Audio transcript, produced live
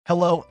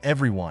Hello,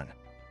 everyone.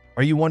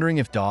 Are you wondering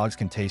if dogs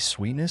can taste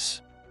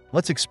sweetness?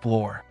 Let's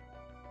explore.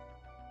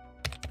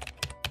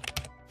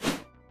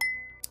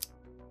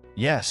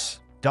 Yes,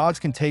 dogs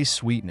can taste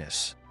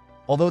sweetness,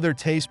 although their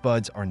taste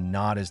buds are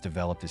not as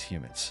developed as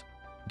humans.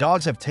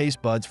 Dogs have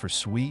taste buds for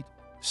sweet,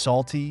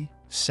 salty,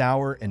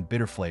 sour, and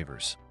bitter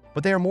flavors,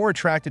 but they are more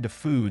attracted to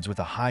foods with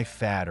a high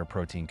fat or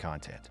protein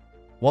content.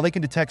 While they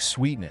can detect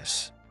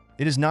sweetness,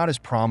 it is not as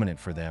prominent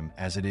for them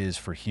as it is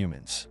for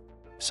humans.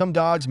 Some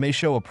dogs may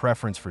show a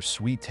preference for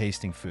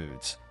sweet-tasting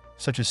foods,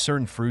 such as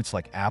certain fruits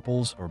like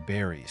apples or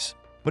berries,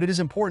 but it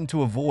is important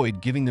to avoid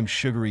giving them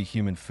sugary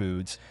human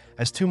foods,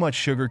 as too much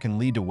sugar can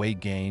lead to weight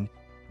gain,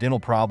 dental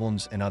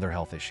problems, and other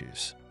health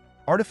issues.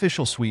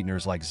 Artificial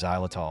sweeteners like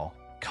xylitol,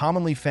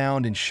 commonly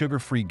found in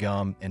sugar-free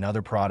gum and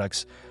other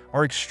products,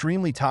 are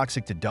extremely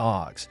toxic to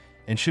dogs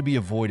and should be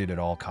avoided at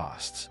all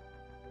costs.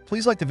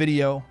 Please like the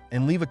video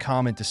and leave a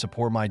comment to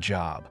support my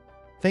job.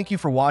 Thank you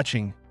for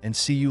watching, and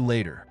see you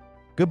later.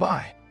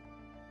 Goodbye.